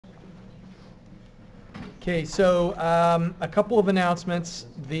Okay, so a couple of announcements.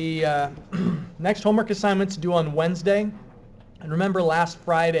 The next homework assignment's due on Wednesday. And remember last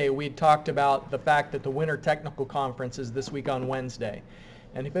Friday we talked about the fact that the Winter Technical Conference is this week on Wednesday.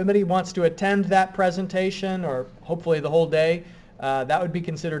 And if anybody wants to attend that presentation, or hopefully the whole day, that would be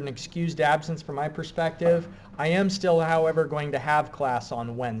considered an excused absence from my perspective. I am still, however, going to have class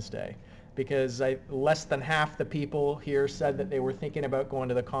on Wednesday, because less than half the people here said that they were thinking about going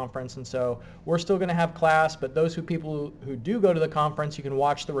to the conference, and so we're still going to have class, but those people who do go to the conference, you can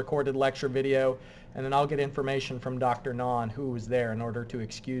watch the recorded lecture video, and then I'll get information from Dr. Nahn, who was there, in order to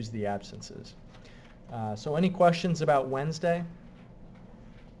excuse the absences. So any questions about Wednesday?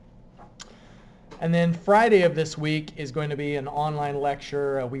 And then Friday of this week is going to be an online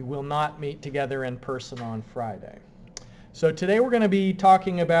lecture. We will not meet together in person on Friday. So today we're going to be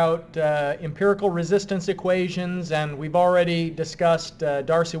talking about empirical resistance equations, and we've already discussed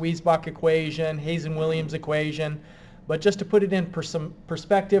Darcy-Weisbach equation, Hazen-Williams equation. But just to put it in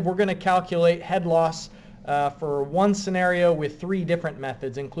perspective, we're going to calculate head loss for one scenario with three different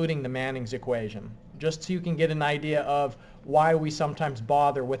methods, including the Manning's equation, just so you can get an idea of why we sometimes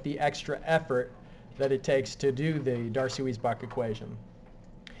bother with the extra effort that it takes to do the Darcy-Weisbach equation.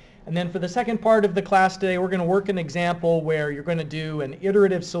 And then for the second part of the class today, we're going to work an example where you're going to do an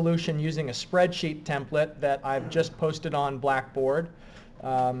iterative solution using a spreadsheet template that I've just posted on Blackboard.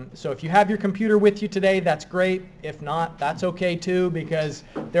 So if you have your computer with you today, that's great. If not, that's okay too, because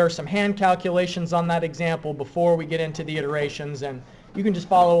there are some hand calculations on that example before we get into the iterations, and you can just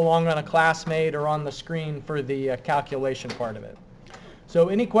follow along on a classmate or on the screen for the calculation part of it. So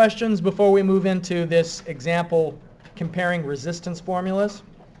any questions before we move into this example comparing resistance formulas?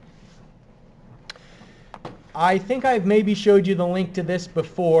 I think I've maybe showed you the link to this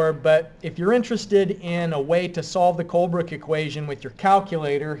before, but if you're interested in a way to solve the Colebrook equation with your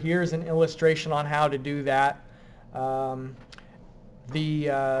calculator, here's an illustration on how to do that. The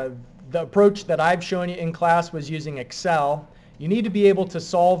approach that I've shown you in class was using Excel. You need to be able to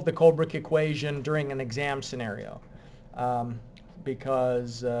solve the Colebrook equation during an exam scenario.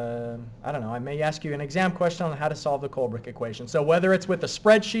 Because, I don't know, I may ask you an exam question on how to solve the Colebrook equation. So whether it's with a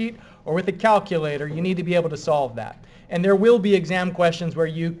spreadsheet or with a calculator, you need to be able to solve that. And there will be exam questions where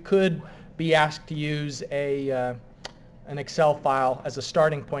you could be asked to use an Excel file as a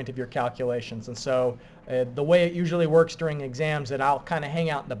starting point of your calculations. And so the way it usually works during exams, that I'll kind of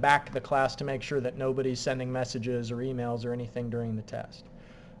hang out in the back of the class to make sure that nobody's sending messages or emails or anything during the test.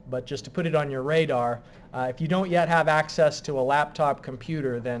 But just to put it on your radar, if you don't yet have access to a laptop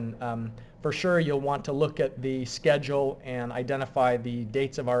computer, then for sure you'll want to look at the schedule and identify the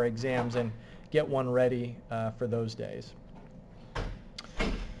dates of our exams and get one ready for those days.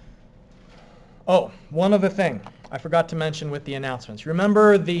 Oh, one other thing I forgot to mention with the announcements.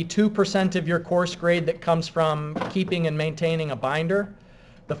 Remember the 2% of your course grade that comes from keeping and maintaining a binder?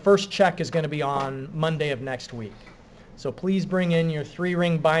 The first check is going to be on Monday of next week. So please bring in your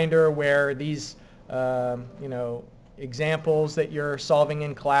 3-ring binder where these examples that you're solving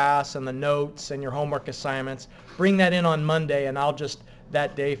in class and the notes and your homework assignments, bring that in on Monday, and I'll just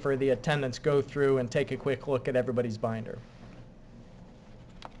that day for the attendance go through and take a quick look at everybody's binder.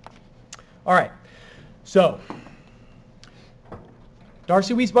 All right, so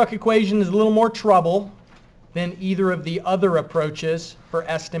Darcy-Weisbach equation is a little more trouble than either of the other approaches for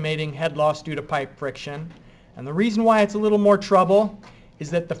estimating head loss due to pipe friction. And the reason why it's a little more trouble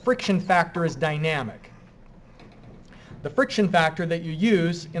is that the friction factor is dynamic. The friction factor that you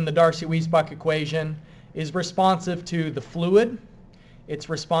use in the Darcy-Weisbach equation is responsive to the fluid. It's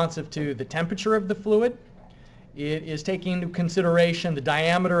responsive to the temperature of the fluid. It is taking into consideration the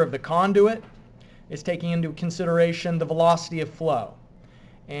diameter of the conduit. It's taking into consideration the velocity of flow.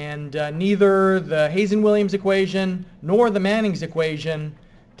 And neither the Hazen-Williams equation nor the Manning's equation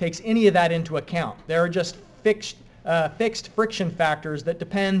takes any of that into account. There are just fixed friction factors that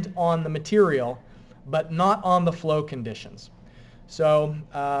depend on the material, but not on the flow conditions. So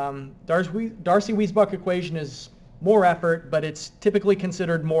Darcy-Weisbach equation is more effort, but it's typically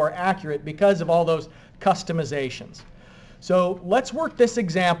considered more accurate because of all those customizations. So let's work this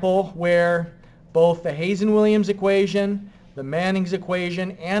example where both the Hazen-Williams equation, the Manning's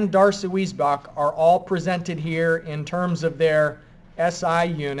equation, and Darcy-Weisbach are all presented here in terms of their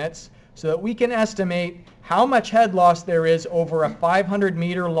SI units, so that we can estimate how much head loss there is over a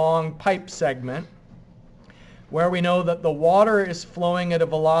 500-meter long pipe segment, where we know that the water is flowing at a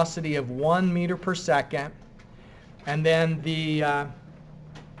velocity of 1 meter per second, and then the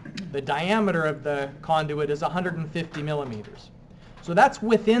diameter of the conduit is 150 millimeters. So that's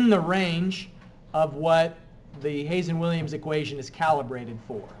within the range of what the Hazen-Williams equation is calibrated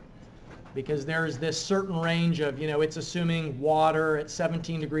for. because there's this certain range of, it's assuming water at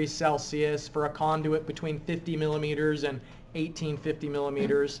 17 degrees Celsius for a conduit between 50 millimeters and 1850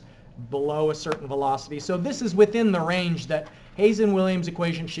 millimeters below a certain velocity. So this is within the range that Hazen-Williams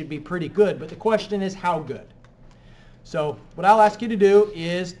equation should be pretty good, but the question is how good? So what I'll ask you to do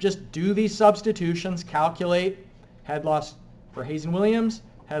is just do these substitutions, calculate head loss for Hazen-Williams,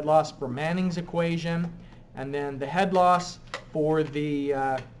 head loss for Manning's equation, and then the head loss for the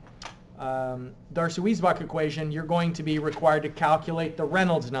Darcy-Weisbach equation. You're going to be required to calculate the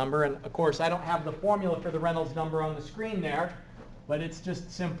Reynolds number, and of course I don't have the formula for the Reynolds number on the screen there, but it's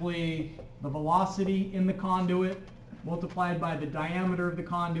just simply the velocity in the conduit multiplied by the diameter of the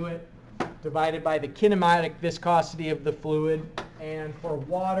conduit divided by the kinematic viscosity of the fluid. And for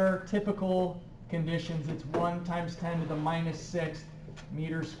water, typical conditions, it's 1 times 10 to the minus 6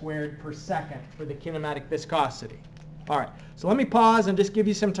 meters squared per second for the kinematic viscosity. All right, so let me pause and just give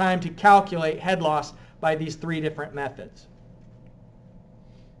you some time to calculate head loss by these 3 different methods.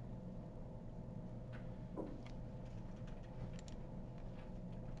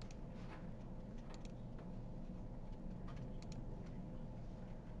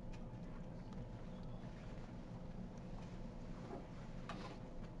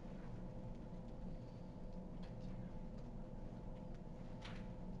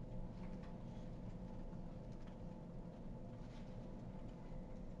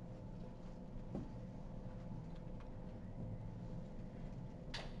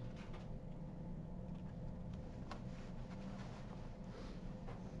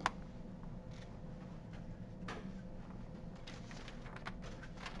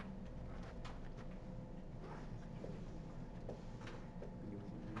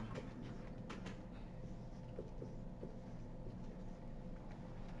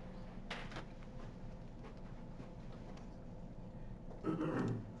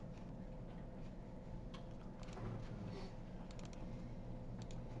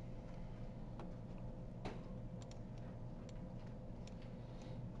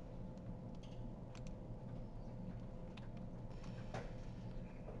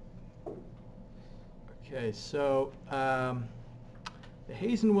 Okay, so the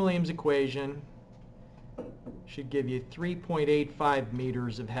Hazen-Williams equation should give you 3.85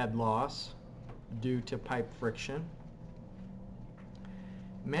 meters of head loss due to pipe friction.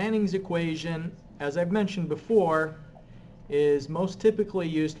 Manning's equation, as I've mentioned before, is most typically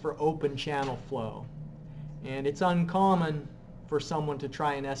used for open channel flow. And it's uncommon for someone to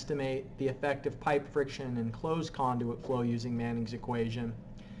try and estimate the effect of pipe friction and closed conduit flow using Manning's equation.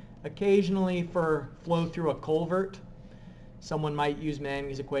 Occasionally for flow through a culvert, someone might use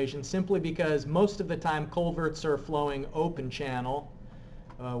Manning's equation simply because most of the time culverts are flowing open channel,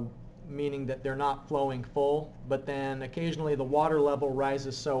 meaning that they're not flowing full, but then occasionally the water level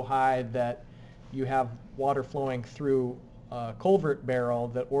rises so high that you have water flowing through a culvert barrel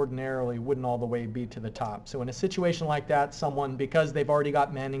that ordinarily wouldn't all the way be to the top. So in a situation like that, someone, because they've already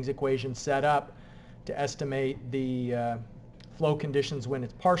got Manning's equation set up to estimate the flow conditions when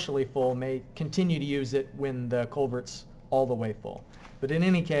it's partially full, may continue to use it when the culvert's all the way full. But in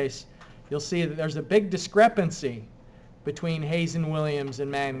any case, you'll see that there's a big discrepancy between Hazen-Williams and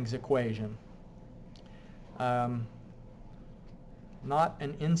Manning's equation. Not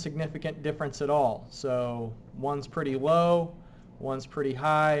an insignificant difference at all. So one's pretty low, one's pretty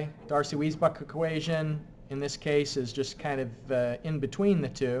high. Darcy-Weisbach equation in this case is just kind of in between the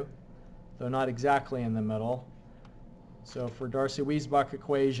two, though not exactly in the middle. So for Darcy-Weisbach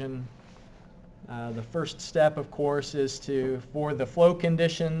equation, the first step, of course, is to, for the flow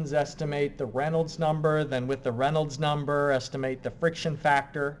conditions, estimate the Reynolds number. Then with the Reynolds number, estimate the friction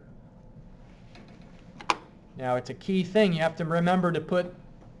factor. Now, it's a key thing. You have to remember to put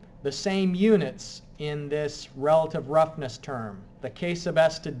the same units in this relative roughness term, the K sub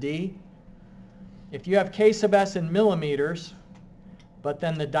S to D. If you have K sub S in millimeters, but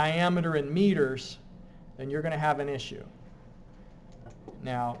then the diameter in meters, then you're going to have an issue.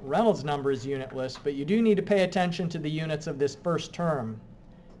 Now, Reynolds number is unitless, but you do need to pay attention to the units of this first term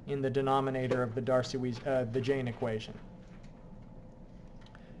in the denominator of the the Jane equation.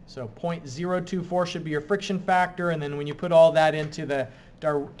 So 0.024 should be your friction factor, and then when you put all that into the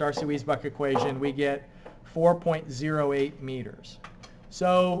Darcy-Weisbach equation, we get 4.08 meters.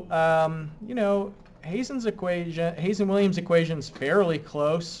 So, you know, Hazen-Williams equation is fairly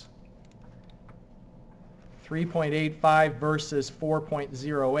close. 3.85 versus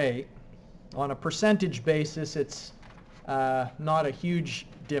 4.08. On a percentage basis, it's not a huge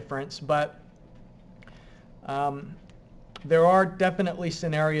difference, but there are definitely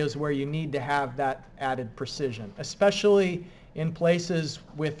scenarios where you need to have that added precision, especially in places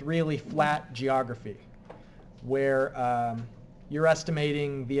with really flat geography, where you're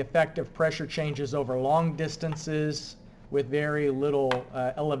estimating the effect of pressure changes over long distances with very little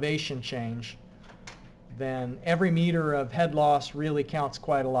elevation change, then every meter of head loss really counts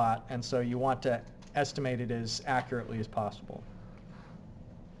quite a lot, and so you want to estimate it as accurately as possible.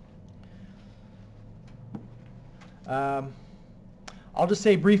 I'll just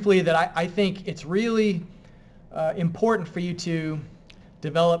say briefly that I think it's really important for you to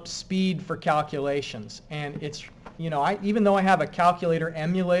develop speed for calculations. And it's, even though I have a calculator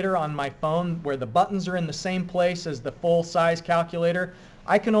emulator on my phone where the buttons are in the same place as the full-size calculator,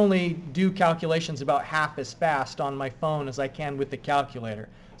 I can only do calculations about half as fast on my phone as I can with the calculator.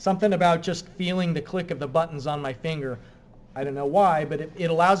 Something about just feeling the click of the buttons on my finger, I don't know why, but it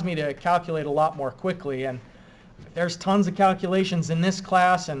allows me to calculate a lot more quickly. And there's tons of calculations in this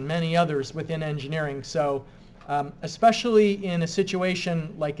class and many others within engineering. So especially in a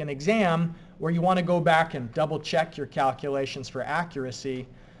situation like an exam where you want to go back and double check your calculations for accuracy,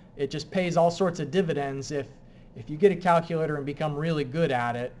 it just pays all sorts of dividends if you get a calculator and become really good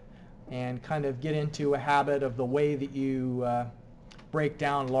at it and kind of get into a habit of the way that you break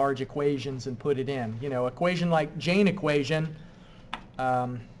down large equations and put it in. Equation like Jane equation,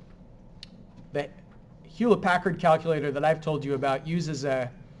 the Hewlett-Packard calculator that I've told you about uses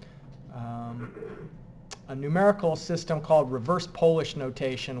a numerical system called reverse Polish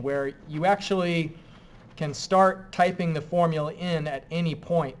notation, where you actually can start typing the formula in at any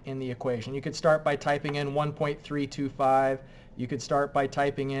point in the equation. You could start by typing in 1.325. You could start by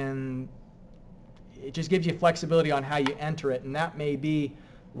typing in, it just gives you flexibility on how you enter it, and that may be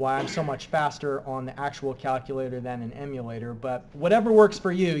why I'm so much faster on the actual calculator than an emulator. But whatever works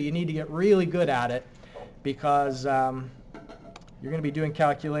for you, you need to get really good at it, because you're going to be doing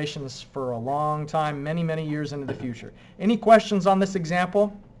calculations for a long time, many, many years into the future. Any questions on this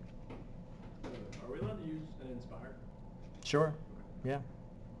example? Are we allowed to use an Inspire? Sure, yeah.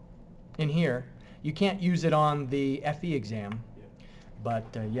 In here. You can't use it on the FE exam, but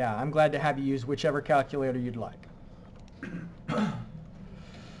yeah, I'm glad to have you use whichever calculator you'd like.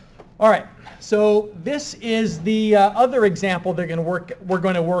 All right, so this is the other example we're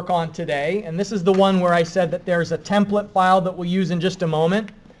going to work on today, and this is the one where I said that there's a template file that we'll use in just a moment.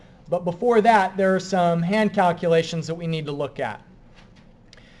 But before that, there are some hand calculations that we need to look at.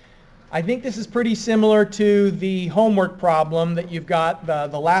 I think this is pretty similar to the homework problem that you've got,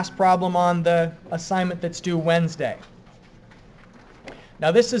 the last problem on the assignment that's due Wednesday.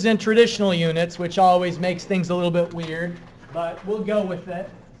 Now this is in traditional units, which always makes things a little bit weird, but we'll go with it.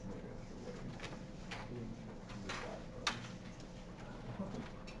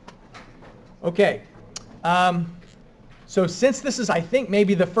 Okay, so since this is, I think,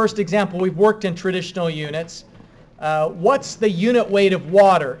 maybe the first example we've worked in traditional units, what's the unit weight of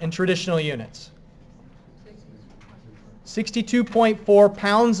water in traditional units? 62.4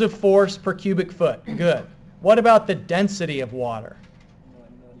 pounds of force per cubic foot. Good. What about the density of water?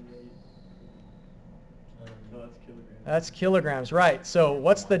 That's kilograms, right. So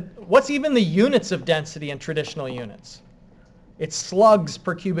what's even the units of density in traditional units? It's slugs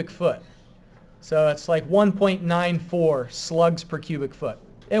per cubic foot. So it's like 1.94 slugs per cubic foot.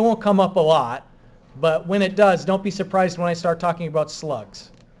 It won't come up a lot, but when it does, don't be surprised when I start talking about slugs.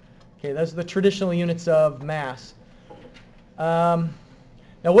 Okay, those are the traditional units of mass. Now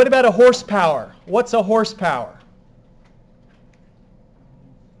what about a horsepower? What's a horsepower?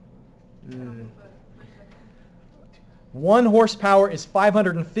 One horsepower is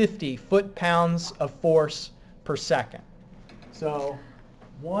 550 foot-pounds of force per second. So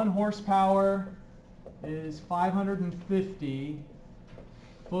 1 horsepower is 550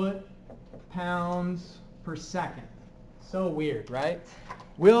 foot-pounds per second. So weird, right?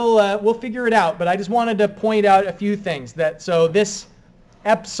 We'll figure it out, but I just wanted to point out a few things. So this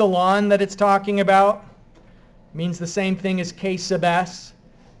epsilon that it's talking about means the same thing as K sub s.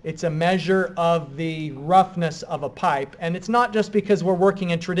 It's a measure of the roughness of a pipe, and it's not just because we're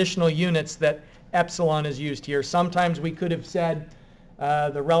working in traditional units that epsilon is used here. Sometimes we could have said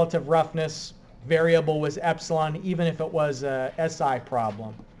the relative roughness variable was epsilon, even if it was a SI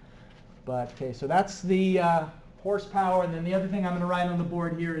problem. But okay, so that's the horsepower, and then the other thing I'm going to write on the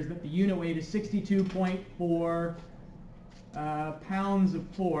board here is that the unit weight is 62.4 pounds of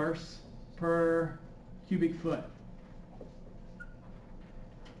force per cubic foot.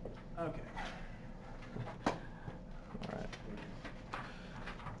 Okay. All right.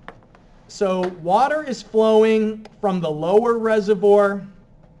 So water is flowing from the lower reservoir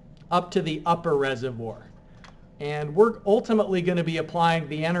up to the upper reservoir. And we're ultimately going to be applying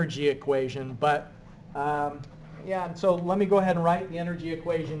the energy equation, but Yeah, and so let me go ahead and write the energy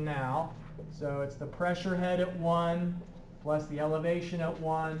equation now. So it's the pressure head at 1 plus the elevation at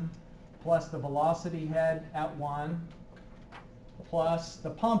 1 plus the velocity head at 1 plus the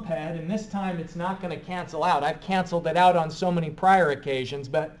pump head, and this time it's not going to cancel out. I've canceled it out on so many prior occasions,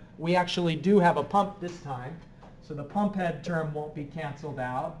 but we actually do have a pump this time. So the pump head term won't be canceled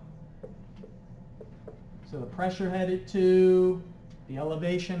out. So the pressure head at 2, the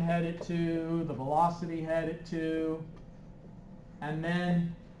elevation head at 2, the velocity head at 2, and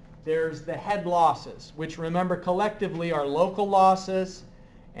then there's the head losses, which remember collectively are local losses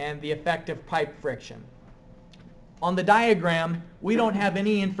and the effective pipe friction. On the diagram, we don't have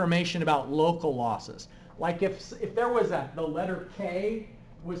any information about local losses. Like if there was the letter K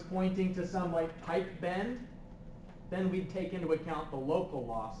was pointing to some like pipe bend, then we'd take into account the local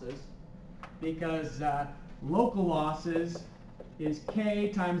losses, because local losses is K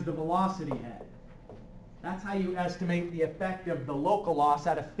times the velocity head. That's how you estimate the effect of the local loss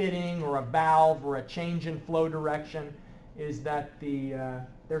at a fitting or a valve or a change in flow direction, is that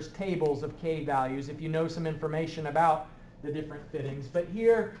there's tables of K values if you know some information about the different fittings. But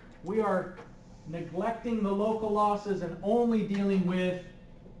here we are neglecting the local losses and only dealing with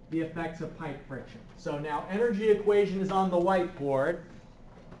the effects of pipe friction. So now energy equation is on the whiteboard.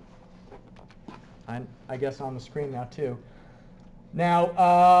 I guess on the screen now too.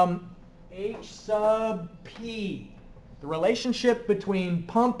 Now H sub P, the relationship between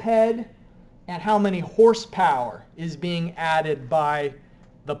pump head and how many horsepower is being added by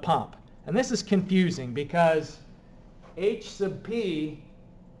the pump. And this is confusing because H sub P,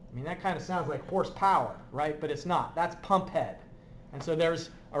 I mean, that kind of sounds like horsepower, right? But it's not. That's pump head. And so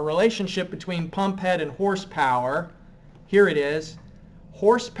there's a relationship between pump head and horsepower. Here it is.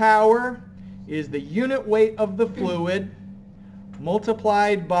 Horsepower is the unit weight of the fluid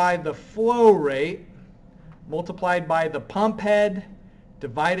multiplied by the flow rate multiplied by the pump head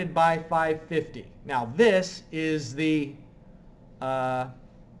divided by 550. Now this is the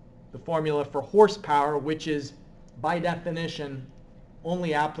formula for horsepower, which is by definition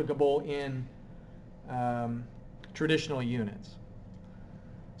only applicable in traditional units.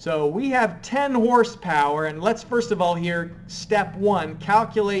 So we have 10 horsepower, and let's first of all here, step 1,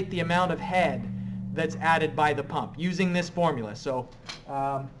 calculate the amount of head that's added by the pump using this formula. So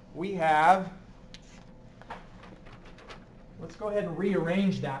we have, let's go ahead and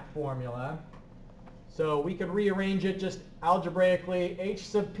rearrange that formula. So we could rearrange it just algebraically. H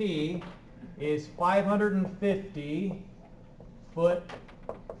sub P is 550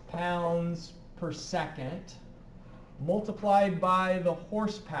 foot-pounds per second multiplied by the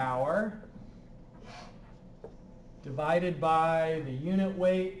horsepower divided by the unit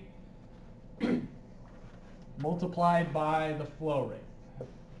weight multiplied by the flow rate.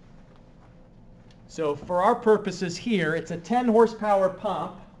 So for our purposes here, it's a 10 horsepower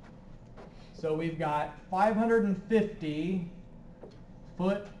pump. So we've got 550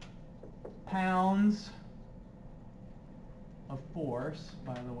 foot-pounds of force,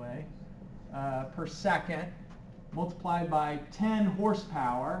 by the way, per second multiplied by 10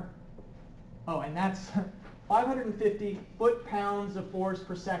 horsepower. Oh, and that's 550 foot-pounds of force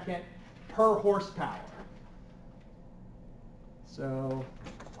per second per horsepower. So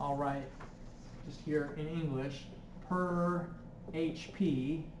I'll write just here in English, per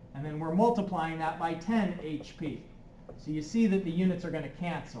HP, and then we're multiplying that by 10 HP. So you see that the units are going to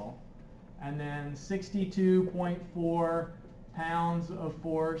cancel. And then 62.4 pounds of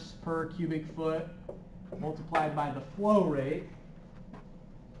force per cubic foot multiplied by the flow rate,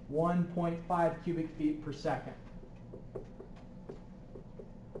 1.5 cubic feet per second.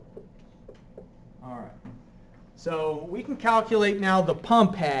 All right. So we can calculate now the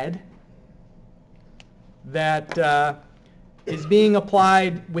pump head that is being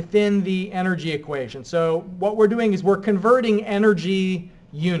applied within the energy equation. So what we're doing is we're converting energy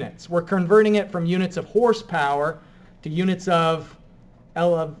units. We're converting it from units of horsepower to units of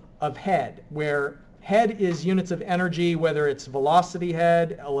head, where head is units of energy, whether it's velocity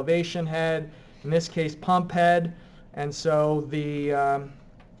head, elevation head, in this case pump head. And so the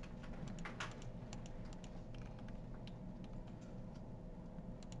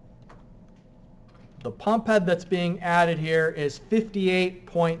pump head that's being added here is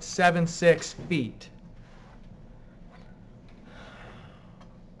 58.76 feet.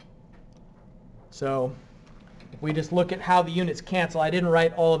 So if we just look at how the units cancel, I didn't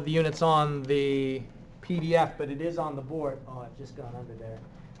write all of the units on the PDF, but it is on the board. Oh, I've just gone under there.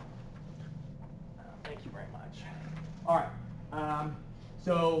 Thank you very much. All right.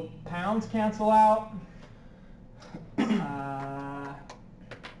 So pounds cancel out.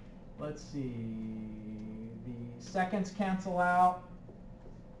 Let's see. The seconds cancel out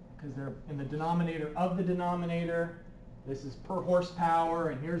because they're in the denominator of the denominator. This is per horsepower,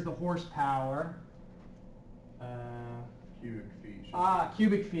 and here's the horsepower. Cubic feet.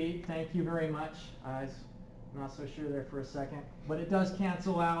 Cubic feet. Thank you very much. I was not so sure there for a second, but it does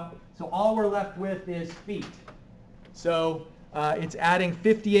cancel out. So all we're left with is feet. So it's adding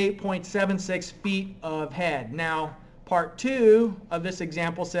 58.76 feet of head. Now, part 2 of this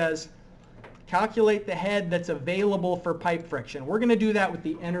example says, calculate the head that's available for pipe friction. We're going to do that with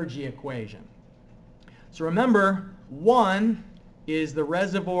the energy equation. So remember, 1 is the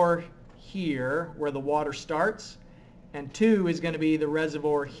reservoir here where the water starts, and 2 is going to be the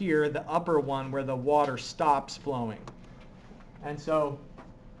reservoir here, the upper one where the water stops flowing. And so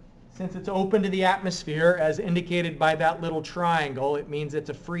since it's open to the atmosphere, as indicated by that little triangle, it means it's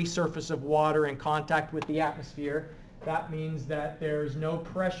a free surface of water in contact with the atmosphere. That means that there's no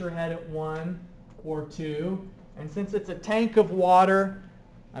pressure head at 1 or 2. And since it's a tank of water,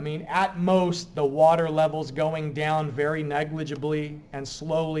 I mean, at most, the water level's going down very negligibly and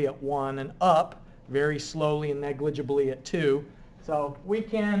slowly at 1 and up very slowly and negligibly at 2. So we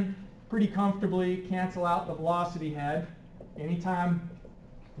can pretty comfortably cancel out the velocity head anytime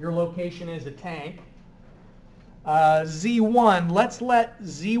your location is a tank. Z1, let's let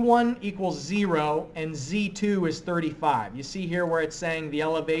Z1 equals 0 and Z2 is 35. You see here where it's saying the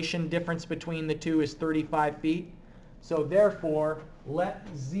elevation difference between the two is 35 feet. So therefore, let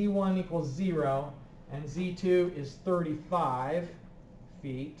Z1 equals 0 and Z2 is 35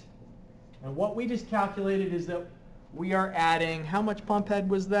 feet. And what we just calculated is that we are adding, how much pump head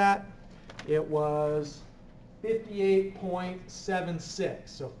was that? It was 58.76.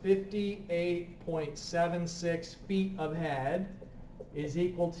 So 58.76 feet of head is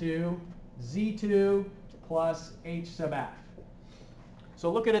equal to Z2 plus H sub F.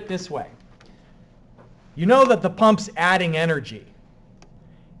 So look at it this way. You know that the pump's adding energy.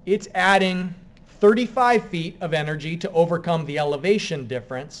 It's adding 35 feet of energy to overcome the elevation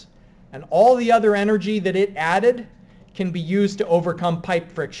difference, and all the other energy that it added can be used to overcome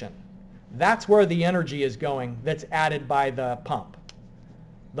pipe friction. That's where the energy is going that's added by the pump.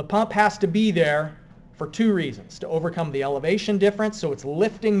 The pump has to be there for 2 reasons: to overcome the elevation difference, so it's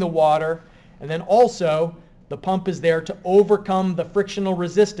lifting the water, and then also the pump is there to overcome the frictional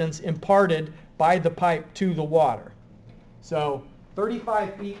resistance imparted by the pipe to the water. So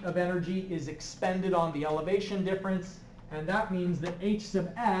 35 feet of energy is expended on the elevation difference, and that means that H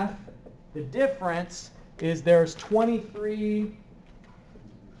sub F, the difference, is there's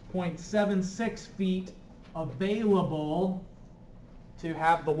 23.76 feet available to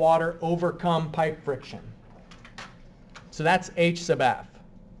have the water overcome pipe friction. So that's H sub F.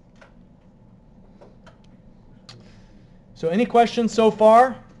 So any questions so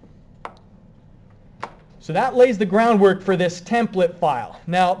far? So that lays the groundwork for this template file.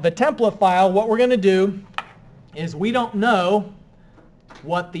 Now, the template file, what we're going to do is we don't know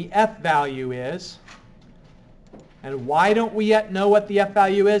what the F value is. And why don't we yet know what the F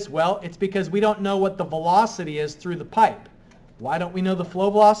value is? Well, it's because we don't know what the velocity is through the pipe. Why don't we know the flow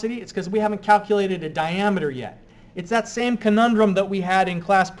velocity? It's because we haven't calculated a diameter yet. It's that same conundrum that we had in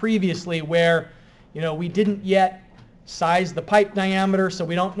class previously where, we didn't yet size the pipe diameter, so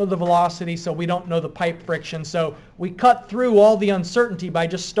we don't know the velocity, so we don't know the pipe friction. So we cut through all the uncertainty by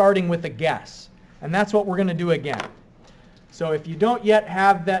just starting with a guess. And that's what we're going to do again. So if you don't yet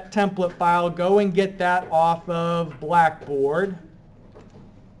have that template file, go and get that off of Blackboard.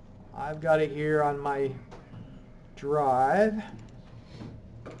 I've got it here on my drive.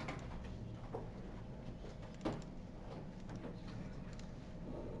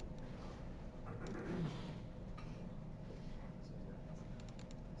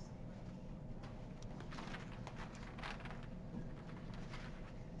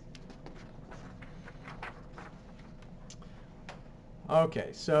 Okay,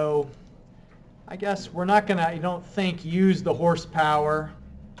 so I guess we're not going to, I don't think, use the horsepower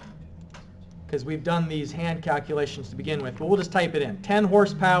because we've done these hand calculations to begin with, but we'll just type it in. 10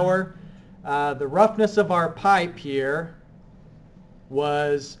 horsepower. The roughness of our pipe here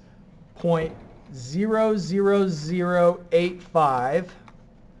was 0.00085,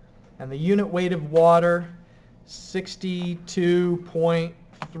 and the unit weight of water,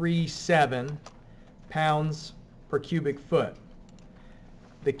 62.37 pounds per cubic foot.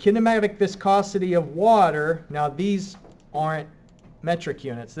 The kinematic viscosity of water, now these aren't metric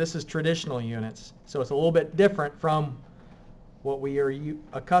units, this is traditional units, so it's a little bit different from what we are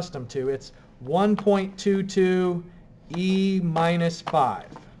accustomed to. It's 1.22 E minus 5.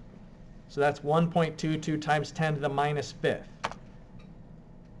 So that's 1.22 times 10 to the minus 5th.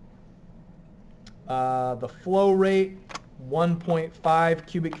 The flow rate, 1.5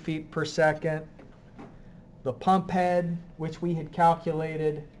 cubic feet per second. The pump head, which we had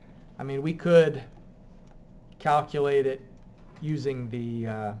calculated, I mean, we could calculate it using the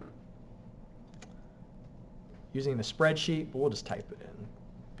spreadsheet, but we'll just type it in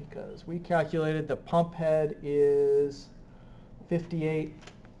because we calculated the pump head is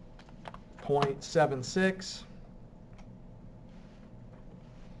 58.76.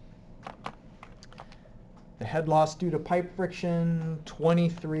 The head loss due to pipe friction,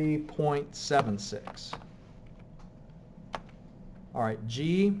 23.76. All right,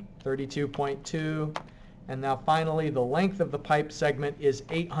 G, 32.2. And now finally, the length of the pipe segment is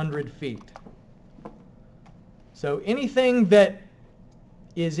 800 feet. So anything that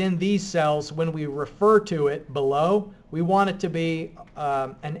is in these cells, when we refer to it below, we want it to be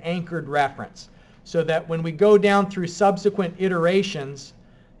an anchored reference. So that when we go down through subsequent iterations,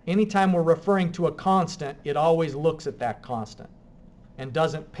 anytime we're referring to a constant, it always looks at that constant and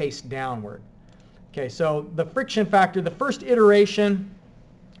doesn't pace downward. Okay, so the friction factor, the first iteration,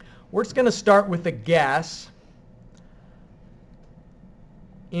 we're just going to start with a guess.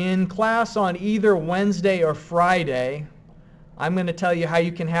 In class on either Wednesday or Friday, I'm going to tell you how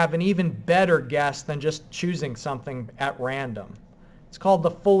you can have an even better guess than just choosing something at random. It's called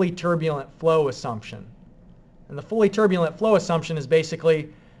the fully turbulent flow assumption. And the fully turbulent flow assumption is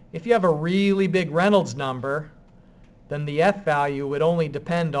basically, if you have a really big Reynolds number, then the F value would only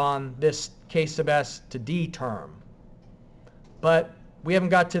depend on this K sub S to D term. But we haven't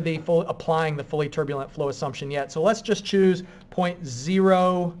got to the applying the fully turbulent flow assumption yet. So let's just choose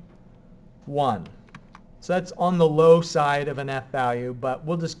 0.01. So that's on the low side of an F value, but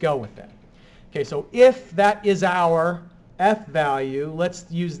we'll just go with it. Okay, so if that is our F value, let's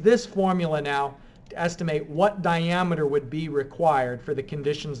use this formula now to estimate what diameter would be required for the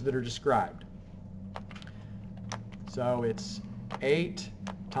conditions that are described. So it's 8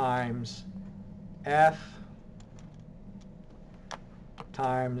 times F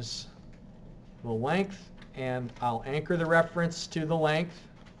times the length, and I'll anchor the reference to the length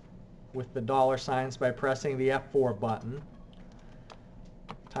with the dollar signs by pressing the F4 button,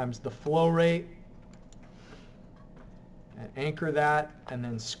 times the flow rate, and anchor that, and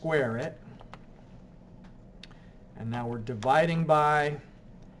then square it. And now we're dividing by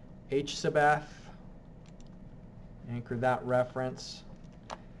H sub F, anchor that reference,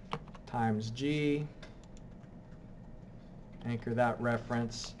 times G, anchor that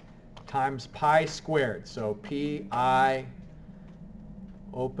reference, times pi squared. So pi,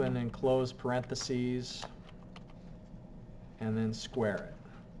 open and close parentheses, and then square it.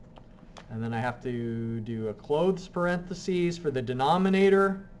 And then I have to do a closed parentheses for the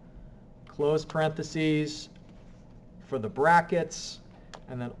denominator, close parentheses for the brackets,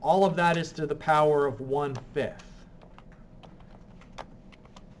 and then all of that is to the power of 1/5.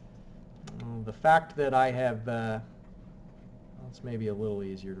 The fact that I have, it's maybe a little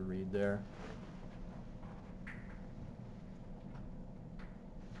easier to read there.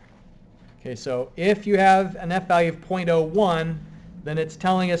 Okay, so if you have an F value of 0.01, then it's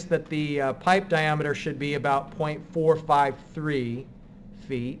telling us that the pipe diameter should be about 0.453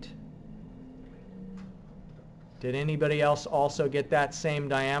 feet. Did anybody else also get that same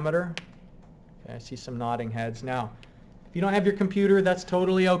diameter? Okay, I see some nodding heads. Now, if you don't have your computer, that's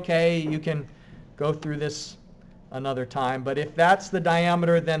totally okay. You can go through this another time. But if that's the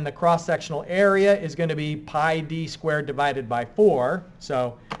diameter, then the cross-sectional area is going to be pi d squared divided by 4.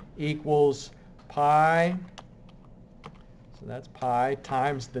 So equals pi, so that's pi,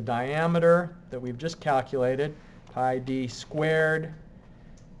 times the diameter that we've just calculated, pi d squared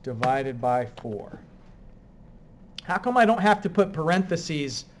divided by 4. How come I don't have to put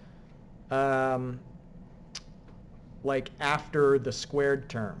parentheses like after the squared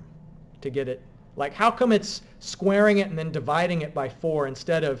term to get it? Like, how come it's squaring it and then dividing it by 4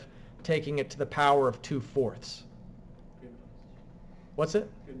 instead of taking it to the power of 2/4? What's it?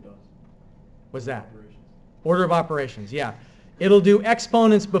 What's that? Order of operations, yeah. It'll do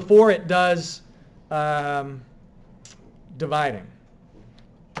exponents before it does dividing.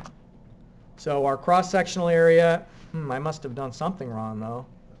 So our cross-sectional area, I must have done something wrong though.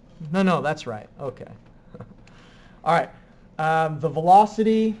 No, that's right. Okay. All right. The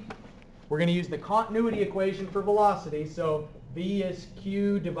velocity, we're going to use the continuity equation for velocity. So V is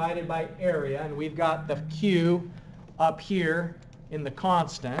Q divided by area, and we've got the Q up here in the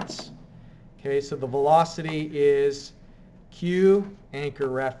constants. Okay, so the velocity is Q, anchor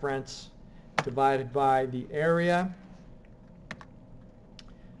reference, divided by the area.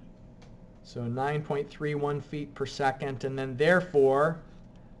 So 9.31 feet per second, and then therefore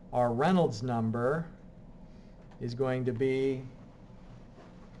our Reynolds number is going to be,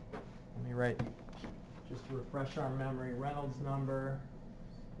 let me write, just to refresh our memory, Reynolds number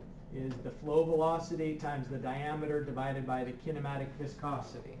is the flow velocity times the diameter divided by the kinematic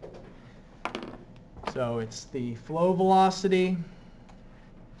viscosity. So it's the flow velocity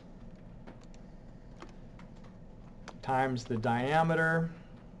times the diameter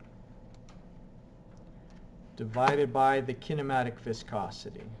divided by the kinematic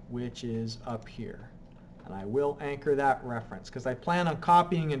viscosity, which is up here. And I will anchor that reference because I plan on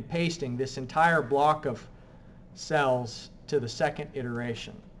copying and pasting this entire block of cells to the second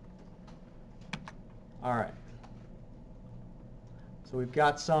iteration. All right. So we've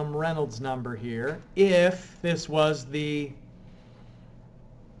got some Reynolds number here if this was the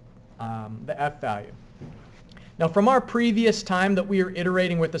F value. Now from our previous time that we were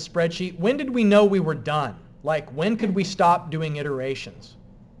iterating with the spreadsheet, when did we know we were done? Like when could we stop doing iterations?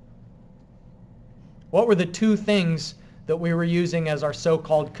 What were the two things that we were using as our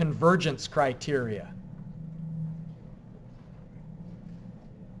so-called convergence criteria?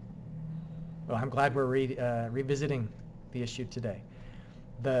 Well, I'm glad we're revisiting the issue today.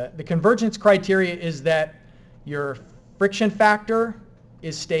 The convergence criteria is that your friction factor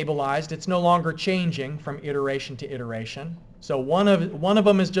is stabilized. It's no longer changing from iteration to iteration. So one of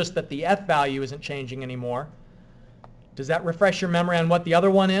them is just that the F value isn't changing anymore. Does that refresh your memory on what the other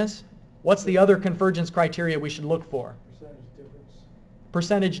one is? What's the other convergence criteria we should look for? Percentage difference.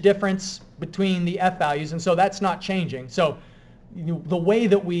 Percentage difference between the F values, and so that's not changing. So the way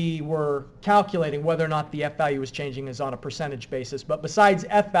that we were calculating whether or not the F value is changing is on a percentage basis. But besides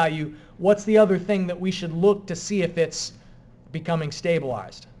F value, what's the other thing that we should look to see if it's becoming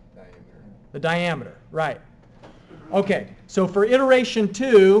stabilized? Diameter. The diameter, right. Okay, so for iteration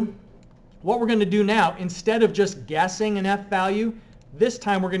 2, what we're going to do now, instead of just guessing an F value, this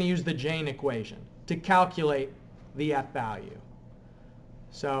time we're going to use the Jane equation to calculate the F value.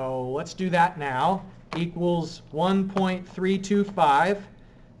 So let's do that now. Equals 1.325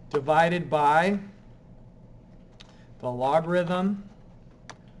 divided by the logarithm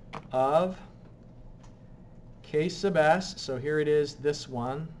of K sub s. So here it is, this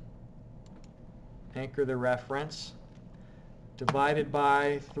one. Anchor the reference. Divided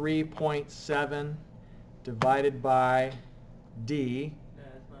by 3.7 divided by D. Yeah,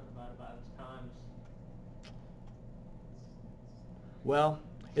 it's not divided by this times. Well,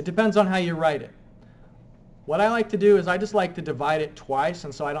 it depends on how you write it. What I like to do is I just like to divide it twice,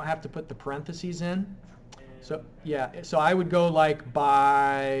 and so I don't have to put the parentheses in. So yeah, so I would go like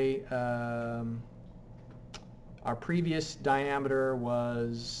by our previous diameter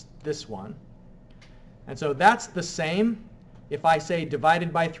was this one. And so that's the same. If I say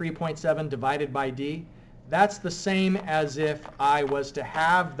divided by 3.7 divided by D, that's the same as if I was to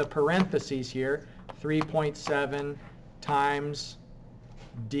have the parentheses here, 3.7 times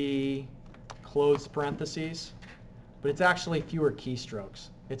D close parentheses, but it's actually fewer keystrokes.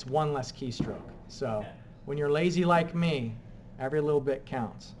 It's one less keystroke. So when you're lazy like me, every little bit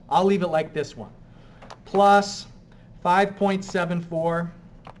counts. I'll leave it like this one. Plus 5.74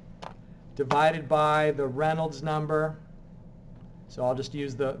 divided by the Reynolds number. So I'll just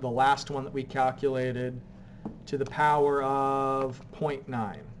use the last one that we calculated to the power of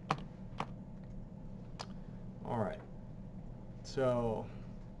 0.9. All right. So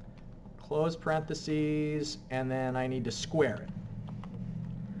close parentheses, and then I need to square it.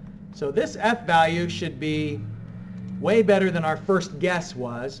 So this F value should be way better than our first guess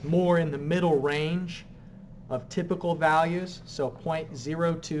was, more in the middle range of typical values, so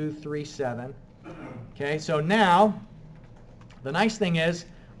 0.0237. Okay, so now the nice thing is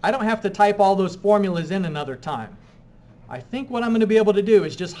I don't have to type all those formulas in another time. I think what I'm going to be able to do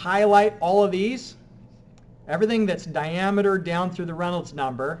is just highlight all of these, everything that's diameter down through the Reynolds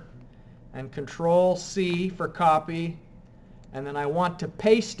number, and Control C for copy, and then I want to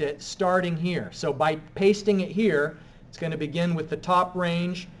paste it starting here. So by pasting it here, it's going to begin with the top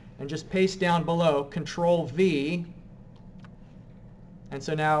range and just paste down below, Control V, and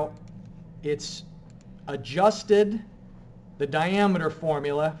so now it's adjusted the diameter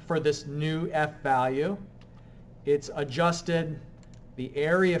formula for this new F value. It's adjusted the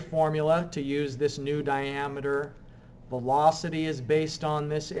area formula to use this new diameter. Velocity is based on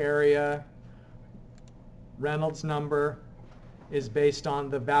this area. Reynolds number is based on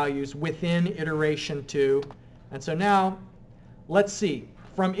the values within iteration 2. And so now, let's see.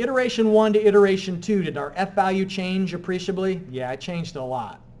 From iteration 1 to iteration 2, did our F value change appreciably? Yeah, it changed a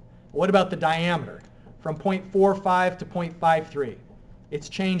lot. What about the diameter? From 0.45 to 0.53. It's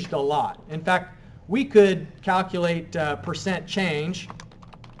changed a lot. In fact, we could calculate percent change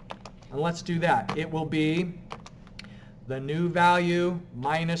And let's do that. It will be the new value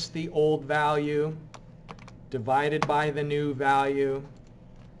minus the old value divided by the new value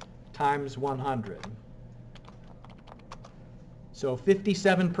times 100. So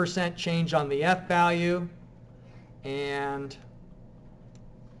 57% change on the F value and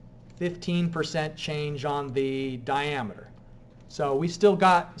 15% change on the diameter. So we still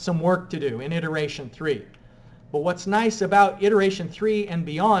got some work to do in iteration 3. But what's nice about iteration 3 and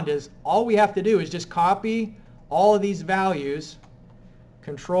beyond is all we have to do is just copy all of these values,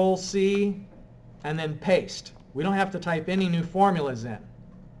 Control C, and then paste. We don't have to type any new formulas in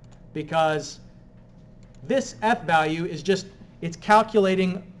because this F value is just, it's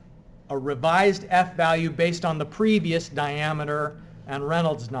calculating a revised F value based on the previous diameter and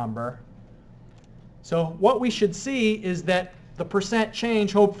Reynolds number. So what we should see is that the percent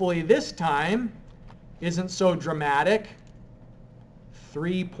change, hopefully this time, isn't so dramatic.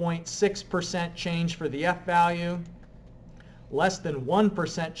 3.6% change for the F value, less than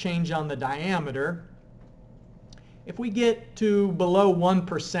 1% change on the diameter. If we get to below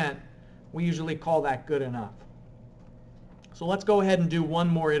 1%, we usually call that good enough. So let's go ahead and do one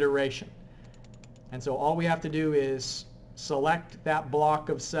more iteration. And so all we have to do is select that block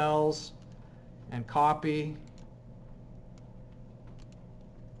of cells and copy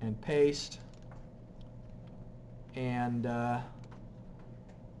and paste. And let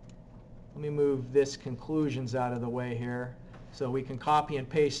me move this conclusions out of the way here so we can copy and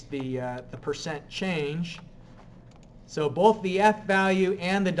paste the percent change. So both the F value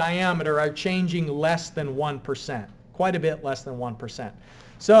and the diameter are changing less than 1%, quite a bit less than 1%.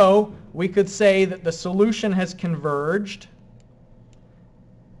 So we could say that the solution has converged.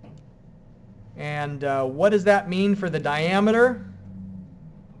 And what does that mean for the diameter?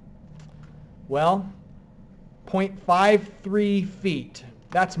 Well, 0.53 feet.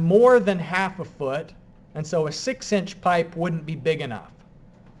 That's more than half a foot, and so a 6-inch pipe wouldn't be big enough.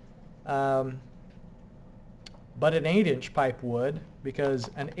 But an 8-inch pipe would, because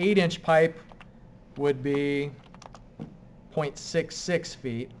an 8-inch pipe would be 0.66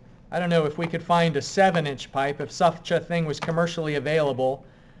 feet. I don't know if we could find a 7-inch pipe. If such a thing was commercially available,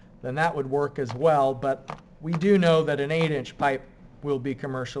 then that would work as well, but we do know that an 8-inch pipe will be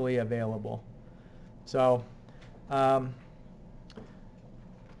commercially available. So, all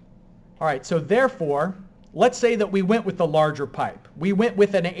right, so therefore, let's say that we went with the larger pipe. We went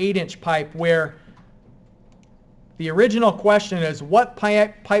with an 8-inch pipe where the original question is what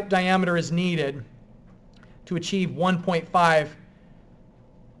pipe diameter is needed to achieve 1.5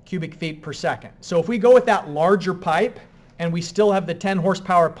 cubic feet per second. So if we go with that larger pipe and we still have the 10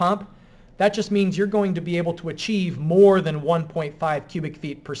 horsepower pump, that just means you're going to be able to achieve more than 1.5 cubic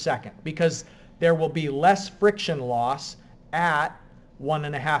feet per second because there will be less friction loss at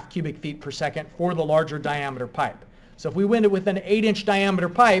 1.5 cubic feet per second for the larger diameter pipe. So if we went with an 8-inch diameter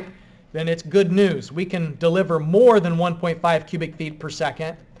pipe, then it's good news. We can deliver more than 1.5 cubic feet per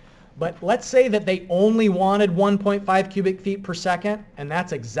second. But let's say that they only wanted 1.5 cubic feet per second, and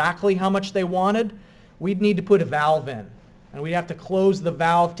that's exactly how much they wanted. We'd need to put a valve in, and we'd have to close the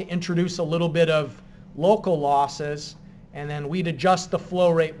valve to introduce a little bit of local losses, and then we'd adjust the flow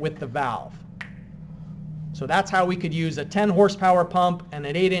rate with the valve. So that's how we could use a 10 horsepower pump and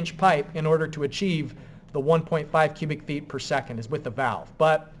an 8-inch pipe in order to achieve the 1.5 cubic feet per second is with the valve.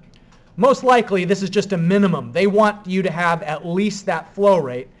 But most likely this is just a minimum. They want you to have at least that flow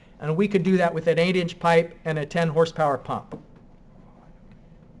rate, and we could do that with an 8-inch pipe and a 10 horsepower pump.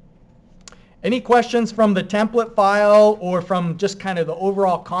 Any questions from the template file or from just kind of the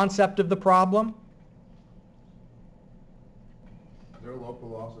overall concept of the problem? Are there local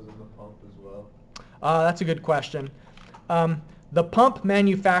losses in the pump as well? That's a good question. The pump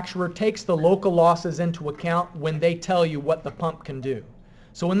manufacturer takes the local losses into account when they tell you what the pump can do.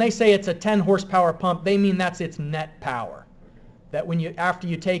 So when they say it's a 10 horsepower pump, they mean that's its net power. That when you, after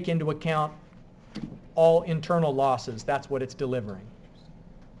you take into account all internal losses, that's what it's delivering.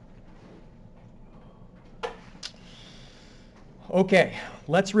 Okay,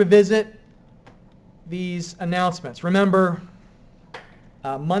 let's revisit these announcements. Remember,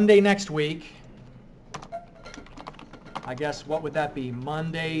 Monday next week, I guess what would that be?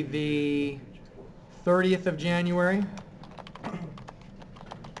 Monday the 30th of January.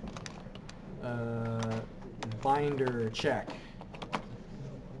 Binder check.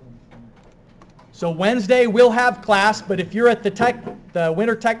 So Wednesday we'll have class, but if you're at the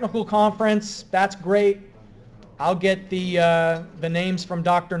Winter Technical Conference, that's great. I'll get the names from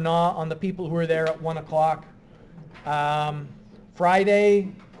Dr. Na on the people who are there at 1 o'clock.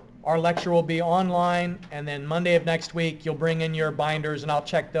 Friday Our lecture will be online, and then Monday of next week you'll bring in your binders, and I'll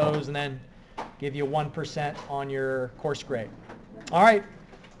check those and then give you 1% on your course grade. All right.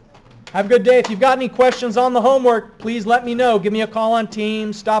 Have a good day. If you've got any questions on the homework, please let me know. Give me a call on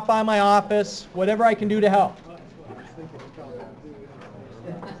Teams, stop by my office, whatever I can do to help.